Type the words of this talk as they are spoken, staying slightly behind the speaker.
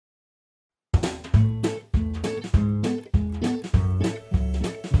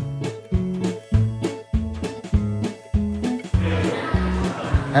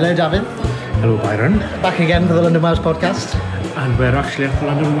Hello, David. Hello, Byron. Back again for the London Welsh podcast. And we're actually at the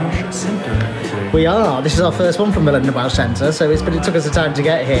London Welsh Centre. We are. This is our first one from the London Welsh Centre, so it took us a time to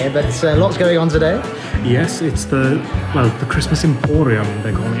get here, but lots going on today. Yes, it's the Christmas Emporium,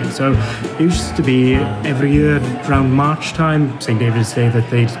 they're calling it. So it used to be every year around March time, St. David's Day, that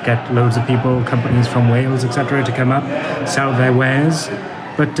they'd get loads of people, companies from Wales, etc., to come up, sell their wares.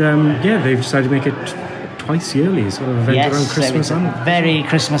 But they've decided to make it twice yearly, sort of event around Christmas. Very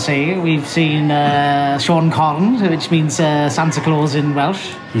Christmassy. We've seen Sean Corn, which means Santa Claus in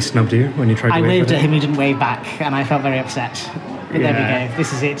Welsh. He snubbed you when you tried to wave. I waved at him, he didn't wave back, and I felt very upset. But there we go,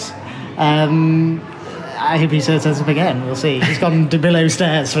 this is it. I hope he turns up again, we'll see. He's gone to below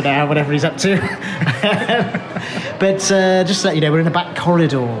stairs for now, whatever he's up to. But just to let you know, we're in a back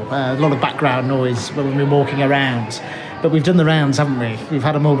corridor, a lot of background noise when we're walking around. But we've done the rounds, haven't we? We've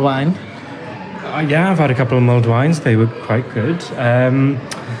had a mulled wine. I've had a couple of mulled wines. They were quite good. Trying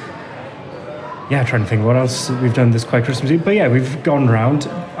to think what else we've done this quite Christmassy. But yeah, we've gone round.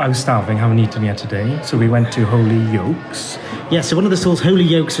 I was starving, haven't eaten yet today. So we went to Holy Yolks. Yeah, so one of the stalls, Holy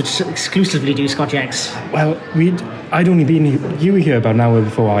Yolks, which exclusively do Scotch eggs. Well, I'd only been here, you were here about an hour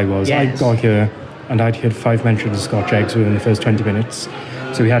before I was. Yes. I got here and I'd heard 5 mentions of Scotch eggs within the first 20 minutes.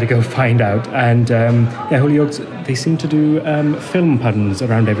 So we had to go find out. And Holy Yolks, they seem to do film puns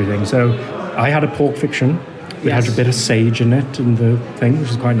around everything. So I had a pork fiction. It had a bit of sage in it and the thing,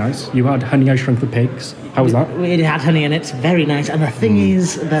 which is quite nice. You had Honey, I Shrunk the Pigs. How was that? It had honey in it, very nice. And the thing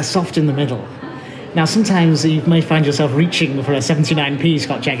is, they're soft in the middle. Now, sometimes you may find yourself reaching for a 79p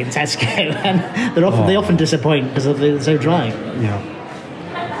Scotch egg in Tesco, and they often disappoint because they're so dry. Yeah.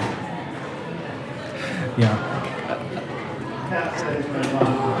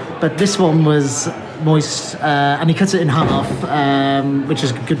 But this one was moist, and he cut it in half, which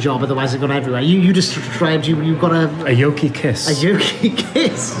is a good job, otherwise it got everywhere. You just described, you got a yolky kiss. A yolky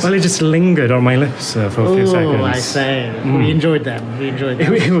kiss? Well, it just lingered on my lips for a few seconds. Oh, I say. We enjoyed them.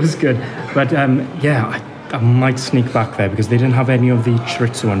 It was good. But I might sneak back there because they didn't have any of the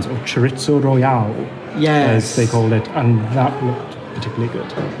chorizo ones, or chorizo royale, as they called it, and that looked particularly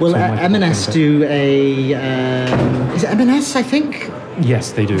good. Well, M&S do a... is it M&S, I think?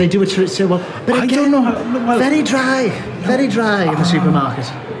 Yes, they do. They do a chorizo one. But again, I don't know how... very dry in the supermarket.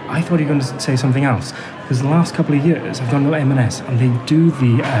 I thought you were going to say something else. Because the last couple of years, I've gone to M&S, and they do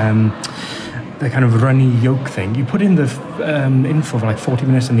the kind of runny yolk thing. You put in the info for like 40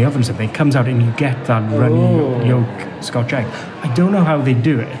 minutes in the oven or something, it comes out and you get that runny yolk Scotch egg. I don't know how they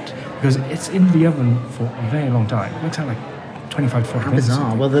do it, because it's in the oven for a very long time. It looks like 25 to 40 minutes.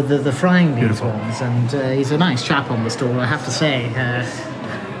 Bizarre. Well, the frying these ones, and he's a nice chap on the stall, I have to say.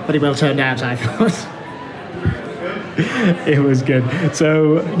 Pretty well turned out, I thought. It was good.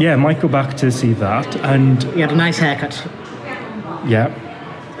 So, might go back to see that. And he had a nice haircut. Yeah.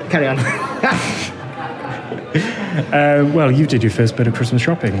 Carry on. Well, you did your first bit of Christmas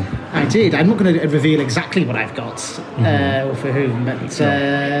shopping. I did. I'm not going to reveal exactly what I've got, or for whom, but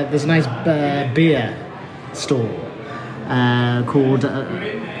there's a nice beer store called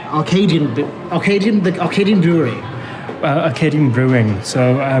Arcadian Brewery. Arcadian Brewing.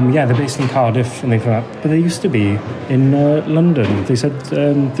 So, they're based in Cardiff and things like that. But they used to be in London. They said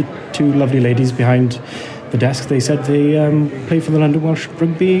the two lovely ladies behind the desk, they said they play for the London Welsh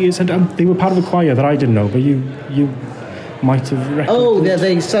Rugby. They said they were part of a choir that I didn't know, but you might have reckoned. Oh,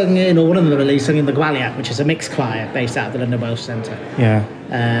 they sung in, or one of them at least, sung in the Gwaliac, which is a mixed choir based out of the London Welsh Centre. Yeah.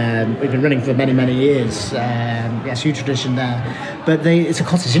 We've been running for many, many years. Huge tradition there. But it's a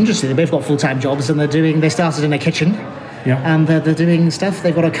cottage industry. They've both got full-time jobs, and they started in a kitchen. Yeah. And they're doing stuff.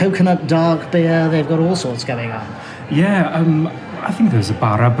 They've got a coconut dark beer. They've got all sorts going on. Yeah, I think there's a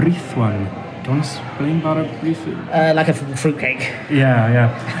Bara Brith one. Do you want to explain Bara Brith? Like a fruitcake. Yeah.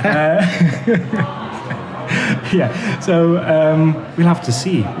 Yeah, so we'll have to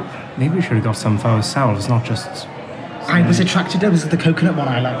see. Maybe we should have got some for ourselves, not just... I was attracted to the coconut one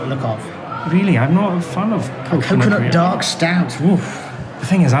I like the look of. Really? I'm not a fan of coconut dark stout. Oof. The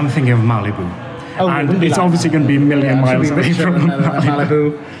thing is, I'm thinking of Malibu. Oh, and it's obviously going to be a million miles away from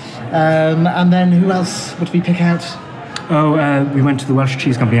Malibu. And then who else would we pick out? We went to the Welsh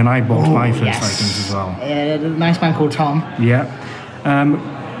Cheese Company and I bought my first items as well. A nice man called Tom. Yeah.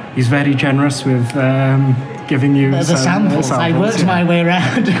 He's very generous with giving you the samples. I worked my way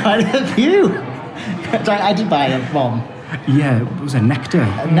around quite a few. I did buy one. Yeah, it was a nectar.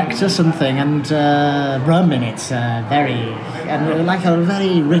 Nectar something, and rum in it. Like a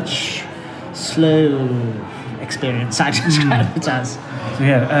very rich, slow experience, I describe it as.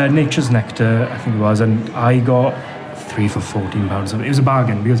 So Nature's Nectar, I think it was, and I got 3 for £14. It was a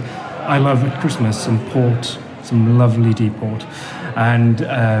bargain because I love at Christmas some port, some lovely deep port.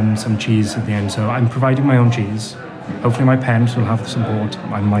 and some cheese at the end. So I'm providing my own cheese. Hopefully my parents will have the support.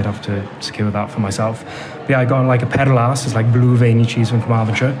 I might have to secure that for myself. But yeah, I got like a Perlas, it's like blue veiny cheese from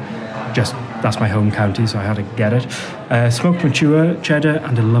Carmarthenshire. Just, that's my home county, so I had to get it. Smoked mature cheddar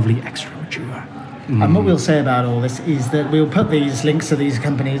and a lovely extra mature. And what we'll say about all this is that we'll put these links to these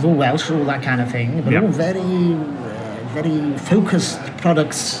companies, all Welsh, all that kind of thing, but all very, very focused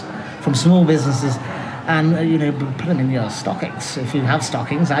products from small businesses. And, put them in your stockings. If you have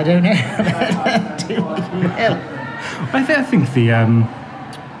stockings, I don't know. Do what you will. I think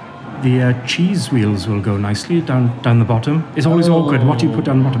the cheese wheels will go nicely down the bottom. It's always awkward. What do you put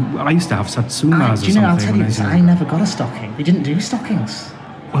down the bottom? I used to have satsumas or something. I'll tell you this, I never got a stocking. We didn't do stockings.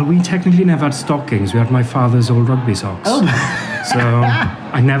 Well, we technically never had stockings. We had my father's old rugby socks. Oh. So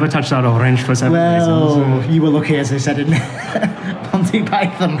I never touched that orange for some reason. You were lucky, as they said in Monty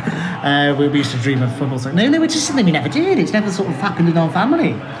Python. We used to dream of football socks. No, it's just something we never did. It's never sort of happened in our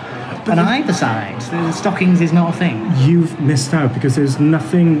family. But on either side, the stockings is not a thing. You've missed out, because there's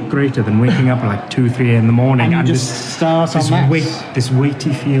nothing greater than waking up at like 2 or 3 in the morning and just start on that. This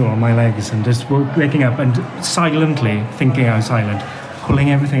weighty feel on my legs, and just waking up and silently thinking I was silent,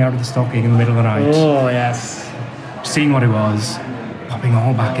 pulling everything out of the stocking in the middle of the night. Oh, yes. Seeing what it was, popping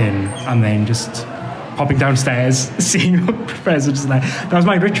all back in, and then just popping downstairs, seeing what presents there. That was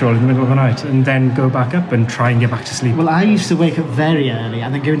my ritual in the middle of the night, and then go back up and try and get back to sleep. Well, I used to wake up very early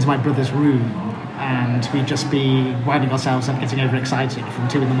and then go into my brother's room, and we'd just be winding ourselves up, getting overexcited from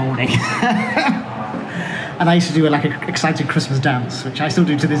 2 in the morning. And I used to do an excited Christmas dance, which I still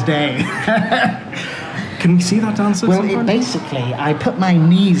do to this day. Can we see that dance? Well, basically, I put my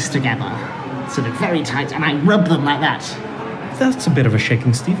knees together, sort of very tight, and I rub them like that. That's a bit of a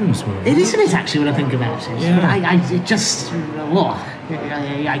Shaking Stevens move. It isn't it, actually, when I think about it. Yeah. But I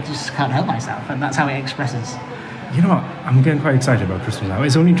just can't help myself, and that's how it expresses. You know what? I'm getting quite excited about Christmas now.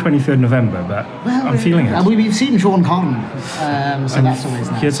 It's only 23rd November, but I'm feeling it. We've seen Sean Conn, so that's always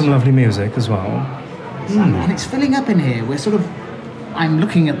nice. Heard some lovely music as well. And it's filling up in here. I'm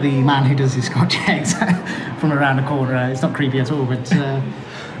looking at the man who does his Scotch eggs from around the corner. It's not creepy at all, but...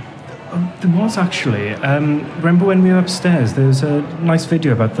 There was actually. Remember when we were upstairs? There was a nice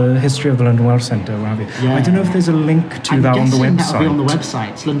video about the history of the London Welsh Centre, what have you. Yeah. I don't know if there's a link to that on the website. That'll be on the website.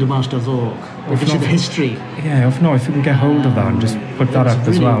 It's londonwelsh.org. Which is the history. Yeah, if we can get hold of that and just put that up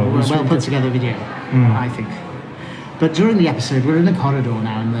as well. Well put together video, I think. But during the episode, we're in the corridor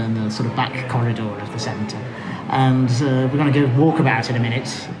now, in the sort of back corridor of the centre. And we're going to go walk about in a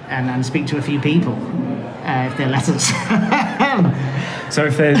minute and speak to a few people, if they'll let us. So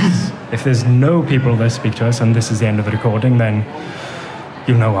if there's no people that speak to us and this is the end of the recording, then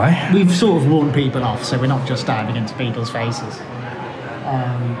you'll know why. We've sort of warned people off, so we're not just diving into people's faces.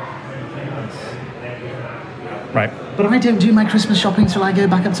 Right. But I don't do my Christmas shopping till I go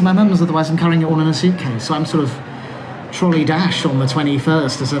back up to my mum's, otherwise I'm carrying it all in a suitcase. So I'm sort of trolley dash on the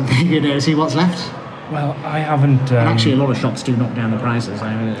 21st or something, see what's left. Well, I haven't... And actually, a lot of shops do knock down the prices.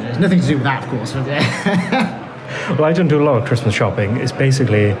 I mean, there's nothing to do with that, of course. But, Well, I don't do a lot of Christmas shopping. It's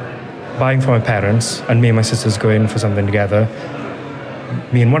basically buying for my parents, and me and my sisters go in for something together.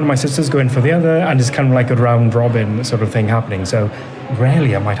 Me and one of my sisters go in for the other, and it's kind of like a round-robin sort of thing happening. So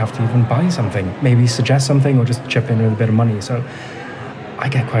rarely I might have to even buy something. Maybe suggest something or just chip in with a bit of money. So I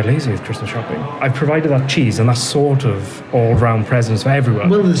get quite lazy with Christmas shopping. I've provided that cheese, and that's sort of all-round presents for everyone.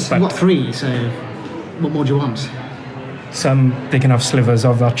 Well, there's 3, so what more do you want? They can have slivers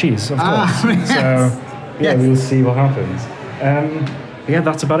of that cheese, of course. Yes. So... Yeah, we'll see what happens. Yeah,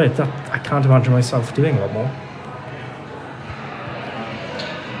 that's about it. I can't imagine myself doing a lot more.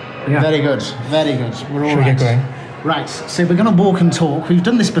 Yeah. Very good. We're all Should we get going? Right, so we're going to walk and talk. We've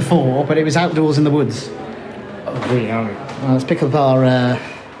done this before, but it was outdoors in the woods. Oh, really, are we? Let's pick up our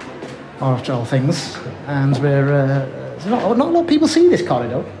things. And we're... not a lot of people see this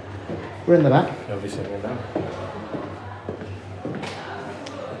corridor. We're in the back. Nobody's sitting in there.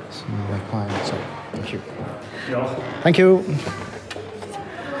 So we're quiet, so... Thank you. Yeah. Thank you.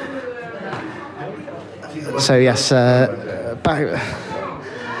 So yes,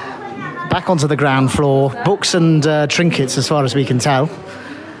 back onto the ground floor. Books and trinkets, as far as we can tell.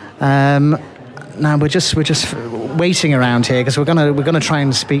 Now we're just waiting around here because we're gonna try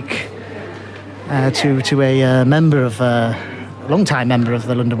and speak to a member of long-time member of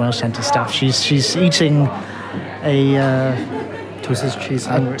the London Welsh Centre staff. She's eating a. Toasted cheese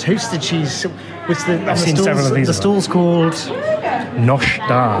sandwich. Toasted cheese. I've seen several of these. The stall's called Nosh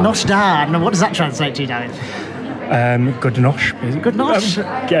Da. Nosh Da. Now, what does that translate to, David? Good nosh. Good nosh?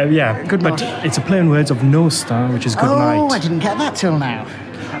 Yeah. Good but nosh. It's a play on words of no star, which is good night. Oh, I didn't get that till now.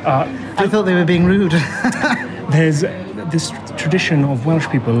 I thought they were being rude. There's this tradition of Welsh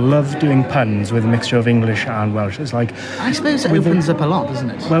people love doing puns with a mixture of English and Welsh. It's like... I suppose it opens up a lot, doesn't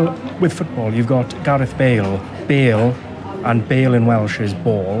it? Well, with football, you've got Gareth Bale, and Bale in Welsh is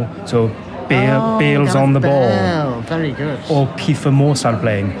ball, so Bale's on the ball. Very good. Or Kiefer Moore started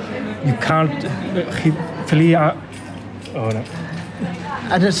playing. You can't... Oh, no.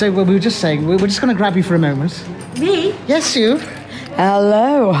 And so we were just saying, we're just going to grab you for a moment. Me? Yes, you.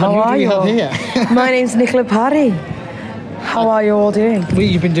 Hello, how are you? Who do we have here? My name's Nicola Parry. How are you all doing?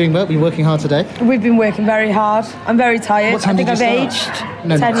 You've been doing well. You're working hard today. We've been working very hard. I'm very tired. What time I think did I've you aged start?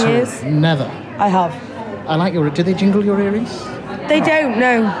 No, 10 not at all. years. Never. I have. I like your... Do they jingle your earrings? They don't,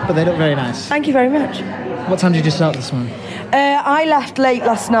 no. But they look very nice. Thank you very much. What time did you start this morning? I left late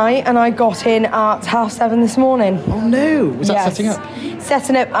last night and I got in at 7:30 this morning. Oh no! Was that Yes. setting up?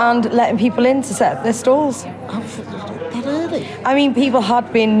 Setting up and letting people in to set up their stalls. That early? I mean, people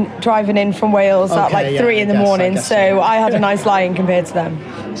had been driving in from Wales at Okay, like yeah, 3 in the I morning, guess, so yeah. I had a nice lie-in compared to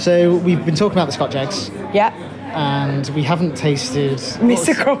them. So we've been talking about the Scotch eggs, Yeah. and we haven't tasted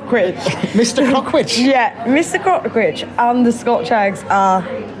Mr. Crockridge. Mr. Crockridge. Yeah, Mr. Crockridge and the Scotch eggs are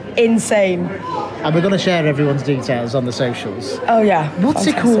insane. And we're going to share everyone's details on the socials. Oh yeah. What's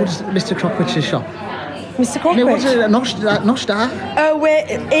it Fantastic. called, Mr. Crockridge's shop? Mr. No, what's Crockridge. it? Noshda? Oh, we're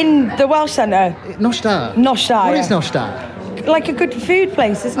in the Welsh Centre. Noshda? Noshda, What yeah. is Noshda? Like a good food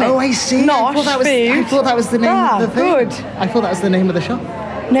place, isn't it? Oh, I see. Nosh I food. thought that was the name of the thing. Good. I thought that was the name of the shop.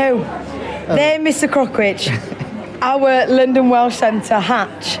 No, they're Mr. Crockridge. Our London Welsh Centre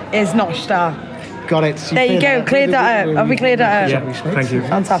hatch is Noshda. Got it. There you go. Cleared that up. Have we cleared that up? Yeah, thank you.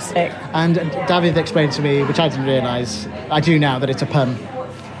 Fantastic. And David explained to me, which I didn't realise, I do now, that it's a pun.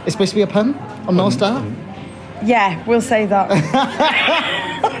 It's supposed to be a pun on North Star? Yeah, we'll say that.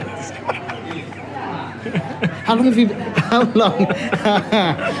 How long have you... How long...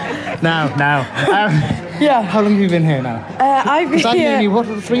 now. Yeah. How long have you been here now? I've been Because I've known you,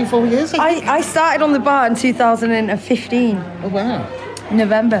 here. what, 3 or 4 years? I think? I started on the bar in 2015, Oh, wow.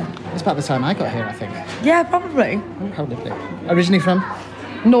 November. It's about the time I got here, I think. Yeah, probably. Oh, how lovely. Originally from?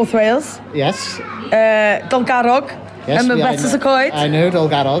 North Wales, Yes. Dolgarrog, Yes. and I Betws y know- Coed. I know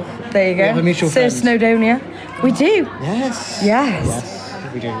Dolgarrog. There you go. We have a mutual Sir friend. Snowdonia. We do. Yes. Yes.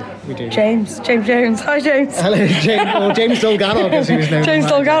 Yes, we do. James Jones. Hi, James. Hello, James. Or James Dolgarog, as he was known. James in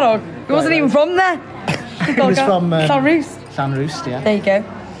my day. Dolgarog. He wasn't even from there. He was from... Llanrwst. Llanrwst, yeah. There you go.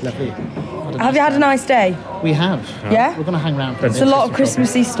 Lovely. Have you had a nice day? We have. Yeah? We're going to hang around for There's a lot of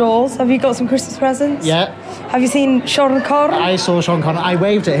Christmassy stalls. Have you got some Christmas presents? Yeah. Have you seen Sean Corn? I saw Sean Connery. I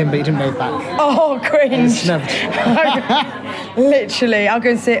waved at him, but he didn't wave back. Oh, He was cringe. snubbed. Literally, I'll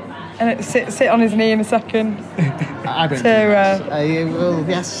go and sit on his knee in a second. I don't So, do that. Well,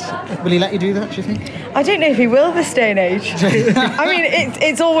 yes. Will he let you do that, do you think? I don't know if he will this day and age. I mean,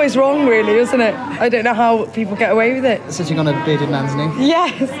 it's always wrong, really, isn't it? I don't know how people get away with it. Sitting on a bearded man's knee. Yeah,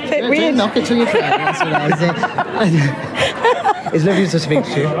 it's a bit Don't weird. knock it till you try. That's what I say. It's lovely to speak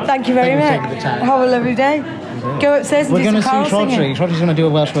to you. Thank you very Thank you for much. taking the time. Have a lovely day. Go upstairs and We're do going to some see carol Trodri. singing. Trodri's going to do a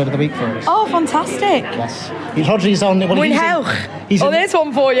Welsh word of the week for us. Oh, fantastic. Yes. Trodri's on... Well, Mwyn he's in- hewch. He's Oh, in- there's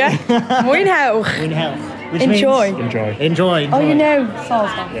one for you. Mwyn hewch. Mwyn hewch. Which Enjoy. means- Enjoy. Enjoy. Oh, you enjoy. know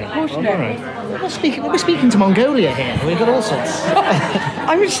Salzburg. Of course you know. We're speaking to Mongolia here. We've got all sorts.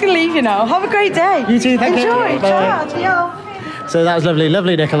 I'm just going to leave you now. Have a great day. You too, thank you. Enjoy. Bye. Ciao. So that was lovely.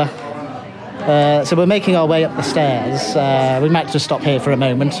 Lovely, Nicola. So we're making our way up the stairs. We might just stop here for a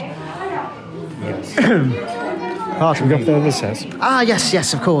moment. Pardon We me. got the other stairs. Ah,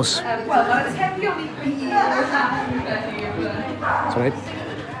 yes, of course. Sorry.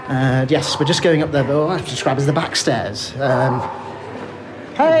 Yes, we're just going up there, but what I have to describe as the back stairs.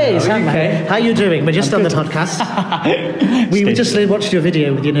 Hey, Sam, okay? how you doing? We're just on the podcast. we just watched your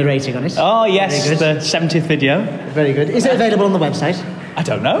video with your narrating on it. Oh, yes, Very the good. 70th video. Very good. Is it available on the website? I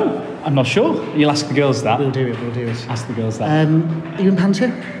don't know. I'm not sure. You'll ask the girls that. We'll do it. Ask the girls that. Are you in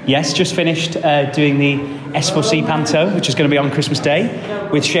Panto? Yes, just finished doing the S4C Panto, which is going to be on Christmas Day,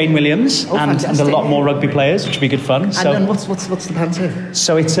 with Shane Williams Oh, and a fantastic. lot more rugby players, which will be good fun. And what's the Panto?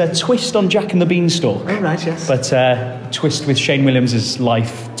 So it's a twist on Jack and the Beanstalk, Oh, right, yes. but twist with Shane Williams'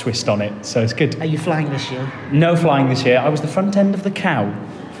 life twist on it. So it's good. Are you flying this year? No flying this year. I was the front end of the cow.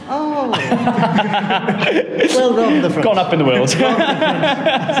 Oh. Well done, the front. Gone up in the world.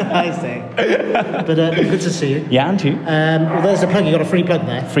 Nice day. But good to see you. Yeah, and you. Well, there's a plug. You got a free plug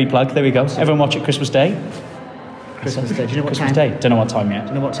there. Free plug. There we go. Everyone watch it Christmas Day. Christmas Day. Do you know what Christmas time? Day. Don't know what time yet. Do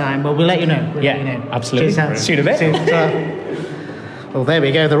you know what time? Well, we'll let you know. We'll Yeah, let you know. absolutely. Cheers, Sam. See you in a bit. See you. Well, there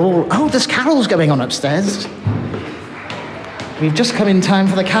we go. They're all... Oh, there's carols going on upstairs. We've just come in time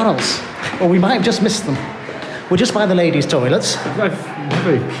for the carols. Or we might have just missed them. We're just by the ladies' toilets. I've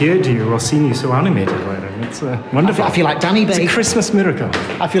never heard you or seen you so animated, Ryan. It's wonderful. I feel like Danny It's a Baker. Christmas miracle.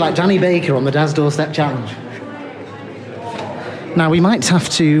 I feel like Danny Baker on the Dad's Doorstep Challenge. Now, we might have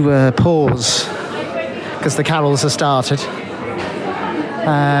to pause because the carols have started.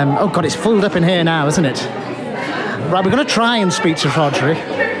 Oh, God, it's filled up in here now, isn't it? Right, we're going to try and speak to Rodri.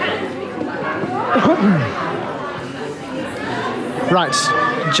 Right,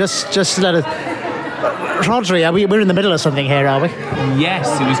 just let us... Rodri, we're in the middle of something here, are we? Yes,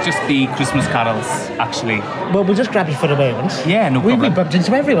 it was just the Christmas carols, actually. Well, we'll just grab you for a moment. Yeah, no We problem. bumped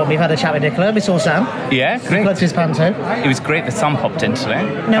into everyone. We've had a chat with Nicola. We saw Sam. Yeah, He great. plugged his panto. It was great that Sam popped in today.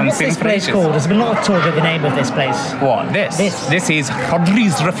 Now, Haven't what's seen this him for place ages. called? There's been a lot of talk of the name of this place. What, this? This. is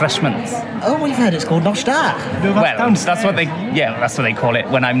Rodri's Refreshments. Oh, we've heard it's called Nosh Dar. Well, that's what they call it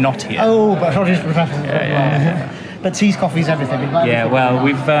when I'm not here. Oh, but Rodri's professional. Yeah. But teas, coffees, everything. Yeah, well,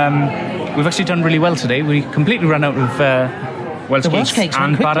 we've actually done really well today. We completely ran out of Welsh The Welsh cakes cakes went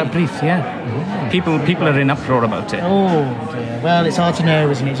and quickly. Barra Brith, yeah. People are in uproar about it. Oh, dear. Well, it's hard to know,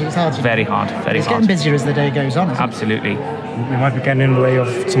 isn't it? It's hard to Very hard, very It's hard. getting busier as the day goes on, isn't it? Absolutely. We might be getting in the way of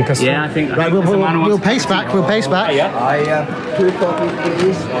some customers. Yeah, I think. Right, we'll pace back. We'll pace back. Two coffees,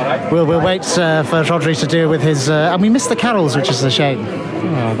 please. We'll wait for Rodri to deal with his... and we missed the carols, which is a shame.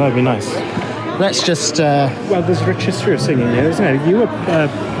 Oh, that'd be nice. Let's just... Well, there's a rich history of singing here, isn't it?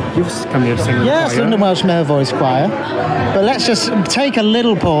 You've come here to sing in the Yes, choir. London Welsh Male Voice Choir. But let's just take a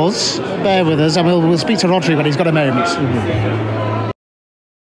little pause. Bear with us, and we'll speak to Rodri when he's got a moment.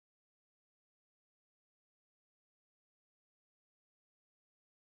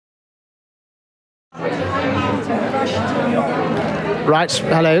 Right,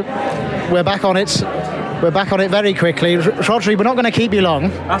 hello. We're back on it. We're back on it very quickly. Rodri, we're not going to keep you long.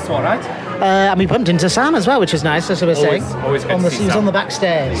 That's all right. And we bumped into Sam as well, which is nice, as I was saying. always good to see He was Sam. on the back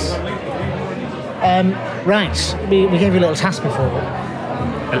stairs. Right, we gave you a little task before.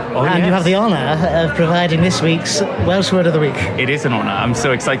 And you have the honour of providing this week's Welsh Word of the Week. It is an honour. I'm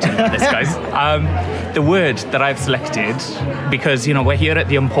so excited about this, guys. The word that I've selected, because, you know, we're here at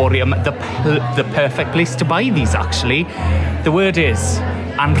the Emporium, the perfect place to buy these, actually. The word is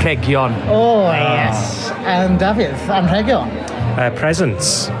anrhegion. Oh, yes. And David, anrhegion.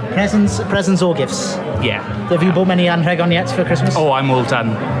 Presents. Presents or gifts. Yeah. Have you bought many anrhegion yet for Christmas? Oh, I'm all done.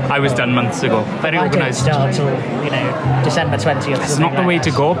 I was done months ago. Very I don't organised. start till, December 20th. It's not the way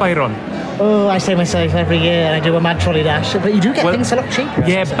to go, Byron. Oh, I say myself every year, and I do a mad trolley dash. But you do get Well, things a lot cheaper.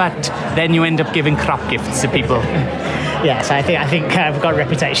 Yeah, but then you end up giving crap gifts to people. Yes, I think I've got a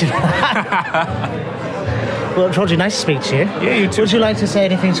reputation for that. Well, Roger, nice to speak to you. Yeah, you too. Would you like to say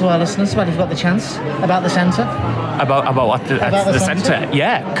anything to our listeners while you've got the chance about the centre? About what? About the the centre? centre?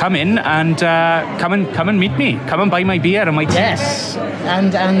 Yeah, come in and come and meet me. Come and buy my beer and my tea. Yes,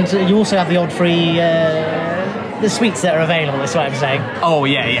 and you also have the odd free the sweets that are available. That's what I'm saying. Oh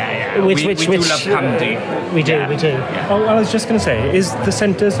yeah. we do love candy. We do. Oh, I was just going to say, is the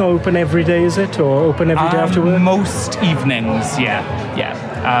centres not open every day, is it? Or open every day after work? Most evenings, yeah.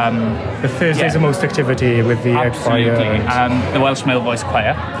 The Thursday's yeah. the most activity with the Absolutely. choir. The Welsh Male Voice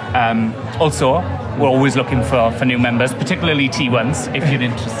Choir. Also, we're always looking for new members, particularly T1s, if you're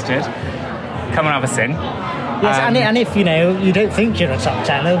interested. Come and have a sing. Yes, and if you don't think you're a top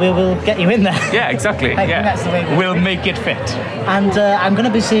tenor, we'll get you in there. Yeah, exactly. I think Yeah. that's the way We'll make it fit. And I'm going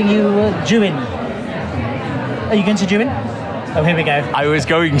to be seeing you Jewin. Are you going to Jewin? Oh, here we go. I was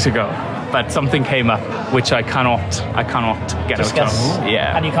going to go, but something came up which I cannot get Discuss. out of.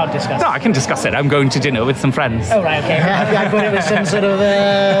 Yeah. And you can't discuss. No, I can discuss it. I'm going to dinner with some friends. Oh, right, okay. I thought it was some sort of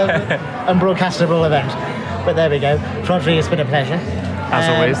unbroadcastable event. But there we go. Rodri, it's been a pleasure. As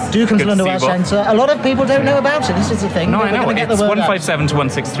always. Do come Good to London see you Welsh both. Centre. A lot of people don't know about it. This is the thing. No, We're I know. gonna get It's the word out. 157 to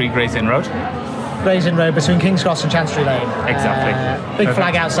 163 Gray's Inn Road. Gray's Inn Road between King's Cross and Chancery Lane. Exactly. Big Perfect.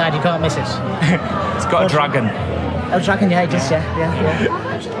 flag outside, you can't miss it. It's got a dragon. Oh, dragon, yeah, it is, yeah.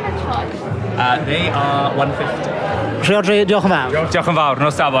 They are 150. Rodri, diolch yn fawr. Diolch yn fawr. No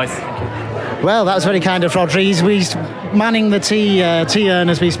star, boys. Well, that was very kind of Rodri. He's manning the tea urn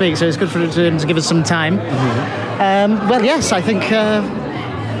as we speak, so it's good for him to give us some time. Well, yes, I think...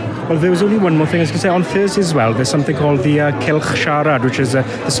 Well, there was only one more thing I was going to say. On Thursday as well, there's something called the Cilch Siarad, which is the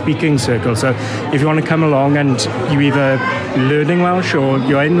speaking circle. So if you want to come along and you either learning Welsh or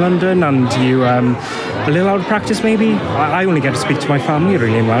you're in London and you a little out of practice maybe. I only get to speak to my family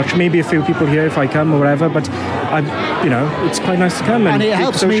really in Welsh. Maybe a few people here if I come or whatever, but it's quite nice to come And it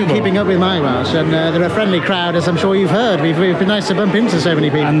helps me keeping up with my Welsh, and they're a friendly crowd, as I'm sure you've heard. We've been nice to bump into so many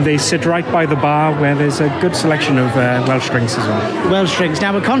people. And they sit right by the bar where there's a good selection of Welsh drinks as well. Welsh drinks.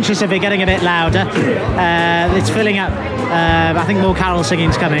 Now, we're conscious of it getting a bit louder. It's filling up. I think more carol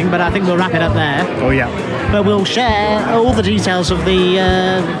singing's coming, but I think we'll wrap it up there. Oh, yeah. But we'll share all the details of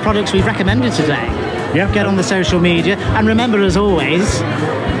the products we've recommended today. Yeah. Get on the social media. And remember, as always,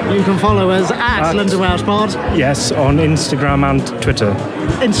 you can follow us at London Welsh Pod. Yes, on Instagram and Twitter.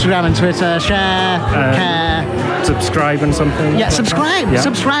 Instagram and Twitter. Share, care. Subscribe and something. Yeah, subscribe. Yeah.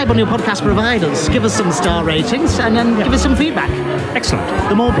 Subscribe on your podcast providers. Give us some star ratings and then give us some feedback. Excellent.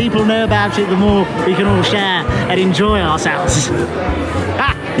 The more people know about it, the more we can all share and enjoy ourselves.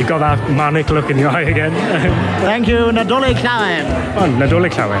 You've got that manic look in your eye again. Thank you. Nadolig llawen. Oh,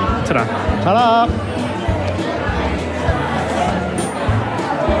 Nadolig llawen. Ta-da. Ta-da.